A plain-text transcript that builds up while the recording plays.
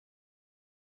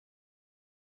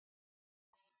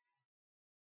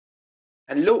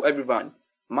Hello everyone,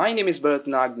 my name is Bharat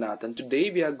Nagnath and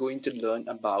today we are going to learn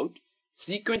about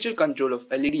sequential control of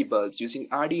LED bulbs using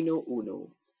Arduino Uno.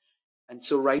 And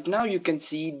so right now you can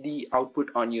see the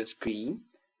output on your screen.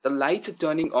 The lights are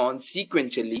turning on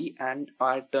sequentially and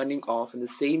are turning off in the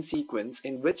same sequence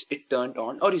in which it turned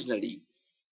on originally.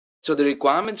 So the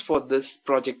requirements for this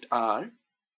project are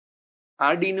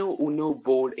Arduino Uno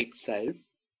board itself,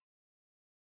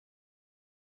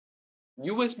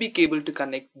 USB cable to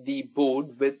connect the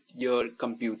board with your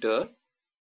computer,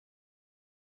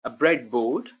 a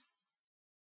breadboard,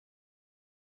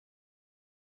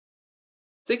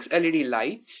 6 LED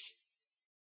lights,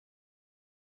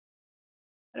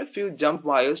 and a few jump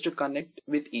wires to connect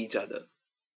with each other.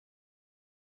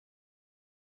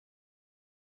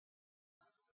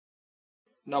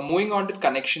 Now moving on to the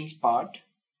connections part.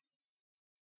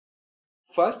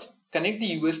 First, connect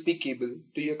the USB cable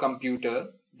to your computer,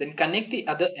 then connect the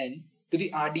other end to the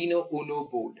Arduino Uno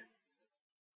board.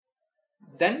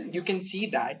 Then you can see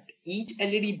that each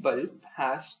LED bulb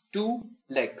has two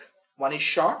legs. One is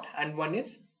short and one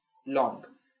is long.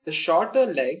 The shorter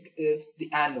leg is the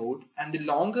anode and the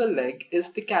longer leg is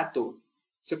the cathode.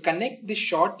 So connect the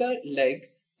shorter leg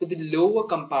to the lower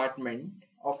compartment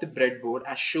of the breadboard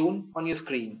as shown on your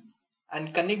screen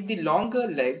and connect the longer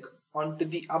leg onto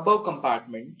the above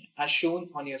compartment as shown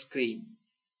on your screen.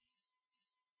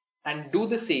 And do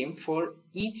the same for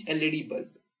each LED bulb.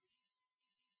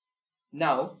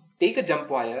 Now take a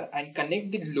jump wire and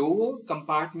connect the lower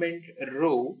compartment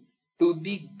row to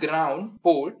the ground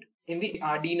port in the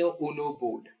Arduino Uno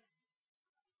board.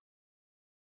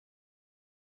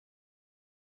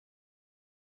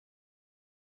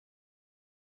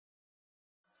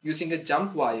 Using a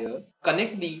jump wire,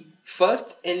 connect the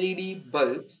first LED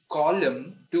bulb's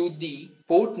column to the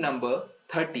port number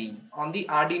 13 on the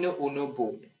Arduino Uno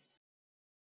board.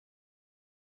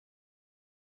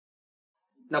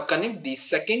 Now connect the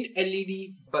second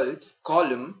LED bulb's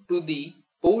column to the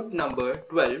port number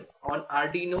 12 on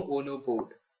Arduino Uno board.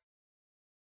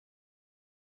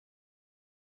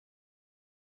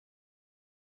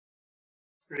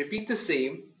 Repeat the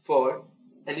same for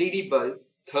LED bulb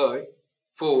 3rd,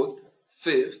 4th,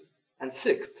 5th and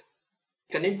 6th.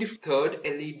 Connect the third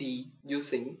LED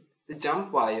using the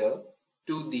jump wire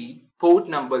to the port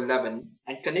number 11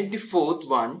 and connect the fourth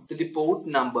one to the port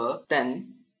number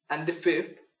 10 and the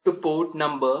fifth to port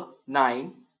number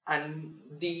 9 and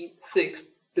the sixth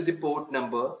to the port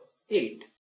number 8.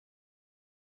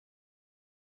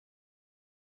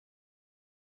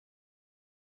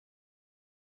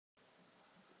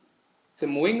 So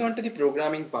moving on to the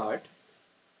programming part,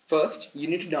 first you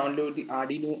need to download the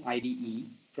Arduino IDE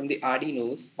from the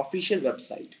Arduino's official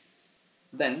website.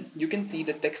 Then you can see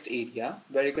the text area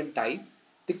where you can type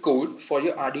the code for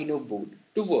your Arduino board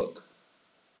to work.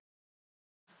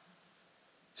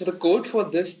 So the code for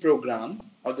this program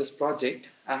or this project,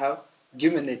 I have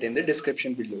given it in the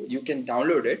description below. You can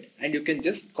download it and you can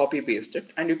just copy paste it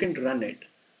and you can run it.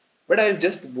 But I'll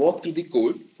just walk through the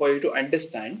code for you to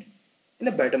understand in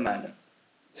a better manner.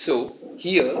 So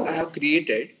here I have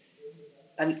created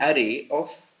an array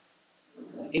of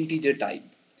integer type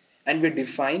and we're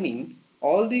defining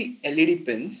all the LED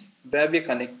pins where we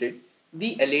connected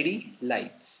the LED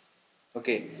lights.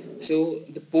 Okay, so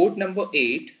the port number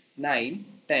 8, 9,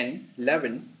 10,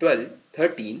 11, 12,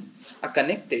 13 are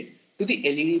connected to the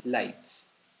LED lights.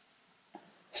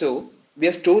 So we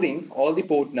are storing all the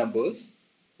port numbers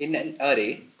in an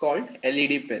array called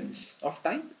LED pins of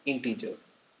type integer.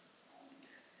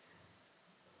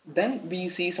 Then we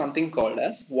see something called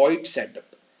as void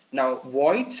setup. Now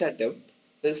void setup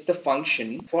is the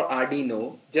function for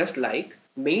Arduino just like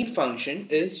main function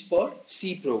is for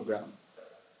C program.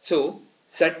 So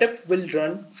setup will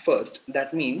run first.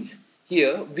 That means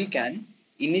here we can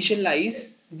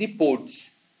initialize the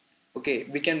ports. Okay,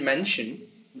 we can mention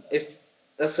if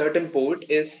a certain port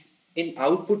is in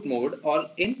output mode or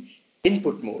in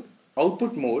input mode.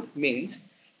 Output mode means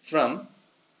from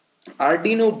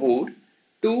Arduino board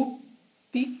to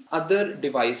the other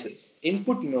devices.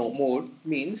 Input mode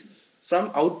means from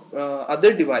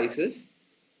other devices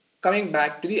coming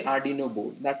back to the Arduino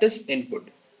board, that is input.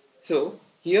 So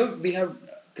here we have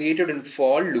created a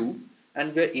for loop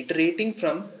and we are iterating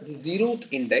from the 0th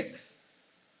index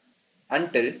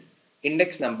until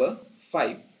index number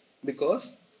 5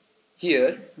 because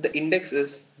here the index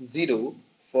is 0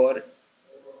 for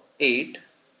 8,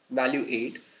 value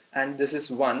 8, and this is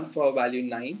 1 for value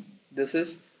 9. This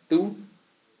is 2,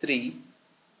 3,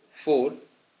 4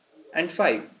 and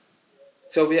 5.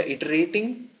 So we are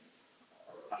iterating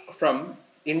from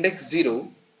index 0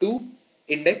 to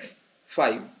index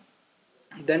 5.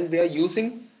 Then we are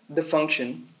using the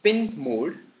function pin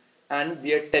mode, and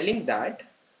we are telling that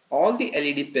all the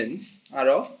LED pins are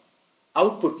of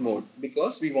output mode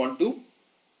because we want to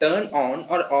turn on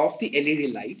or off the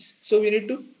LED lights. So we need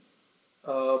to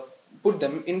uh, put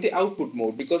them in the output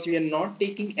mode because we are not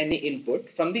taking any input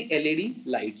from the LED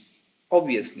lights,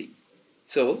 obviously.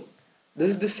 So this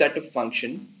is the setup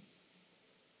function.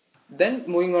 Then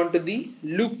moving on to the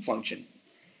loop function.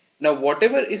 Now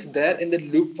whatever is there in the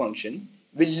loop function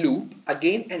will loop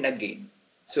again and again.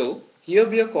 So here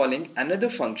we are calling another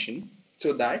function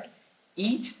so that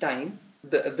each time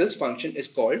this function is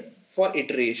called for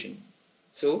iteration.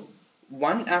 So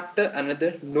one after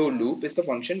another no loop is the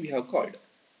function we have called.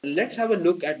 Let's have a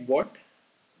look at what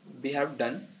we have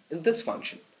done in this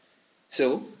function.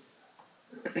 So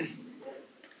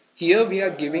here we are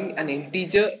giving an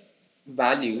integer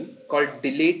value called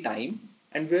delay time,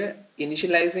 and we're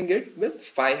initializing it with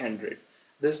 500.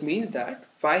 This means that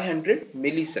 500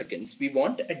 milliseconds we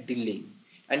want a delay,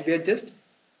 and we are just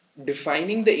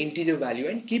defining the integer value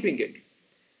and keeping it.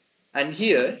 And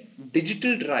here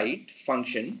digital write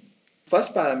function,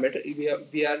 first parameter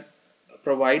we are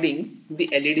providing the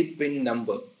LED pin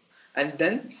number, and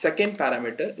then second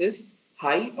parameter is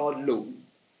high or low.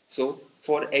 So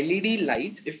for LED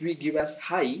lights, if we give as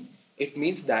high, it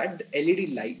means that the LED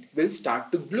light will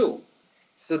start to glow.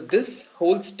 So this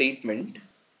whole statement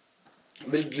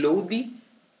will glow the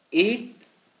 8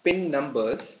 pin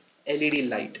numbers LED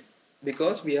light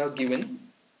because we are given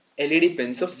LED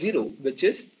pins of 0, which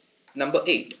is number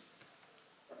 8.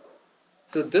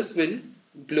 So this will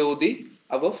glow the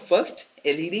our first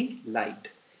LED light.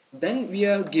 Then we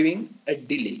are giving a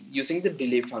delay using the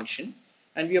delay function,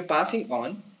 and we are passing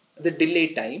on the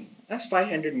delay time as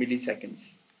 500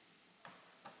 milliseconds.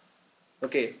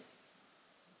 Okay,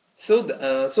 so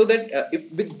that if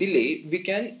with delay we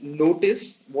can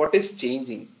notice what is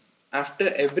changing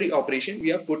after every operation.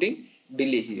 We are putting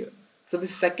delay here. So the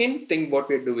second thing what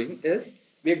we are doing is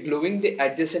we are glowing the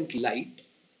adjacent light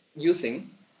using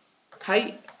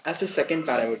high as a second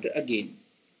parameter again.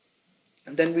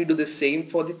 And then we do the same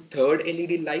for the third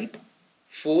LED light,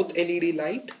 fourth LED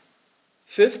light,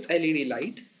 fifth LED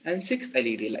light, and sixth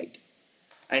LED light.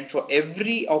 And for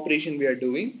every operation we are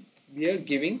doing, we are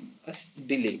giving a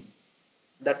delay,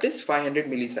 that is 500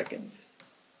 milliseconds.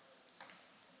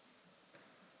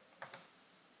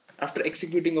 After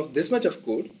executing of this much of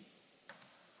code,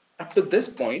 up to this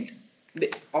point,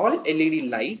 all LED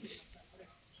lights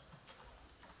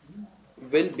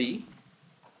will be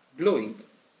glowing.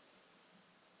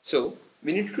 So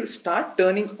we need to start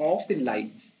turning off the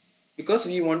lights because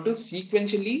we want to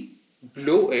sequentially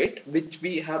glow it, which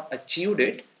we have achieved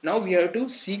it. Now we have to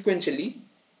sequentially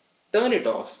turn it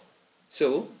off.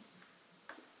 So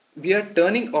we are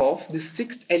turning off the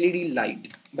sixth LED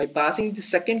light by passing the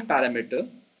second parameter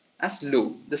as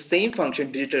low. The same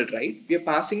function digital write, we are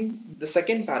passing the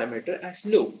second parameter as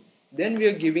low. Then we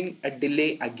are giving a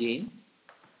delay again.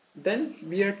 Then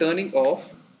we are turning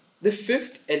off the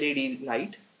fifth LED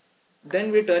light.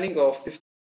 Then we're turning off the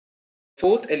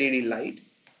fourth LED light.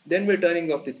 Then we're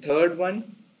turning off the third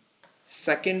one,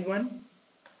 second one,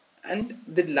 and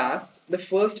the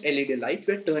first LED light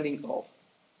we're turning off.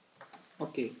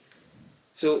 Okay,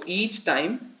 so each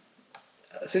time,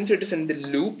 since it is in the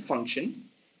loop function,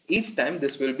 each time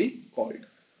this will be called,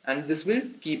 and this will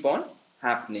keep on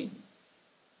happening.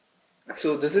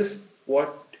 So this is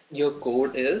what your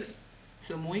code is.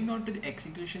 So moving on to the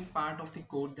execution part of the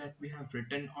code that we have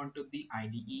written onto the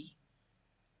IDE.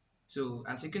 So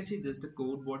as you can see, this is the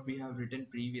code what we have written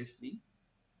previously.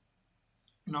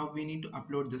 Now we need to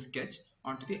upload the sketch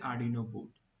onto the Arduino board.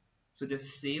 So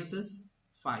just save this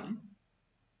file,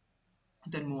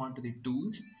 then move on to the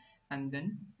tools, and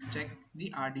then check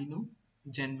the Arduino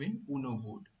genuine Uno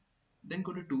board. Then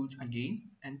go to tools again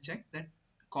and check that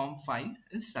COM file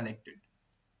is selected.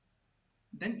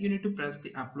 Then you need to press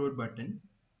the upload button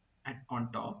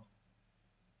on top.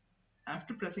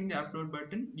 After pressing the upload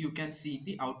button, you can see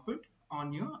the output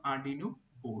on your Arduino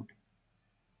board.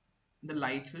 The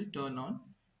lights will turn on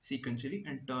sequentially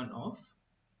and turn off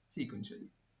sequentially.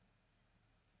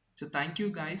 So thank you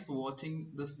guys for watching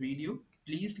this video.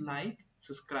 Please like,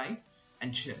 subscribe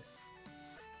and share.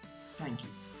 Thank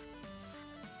you.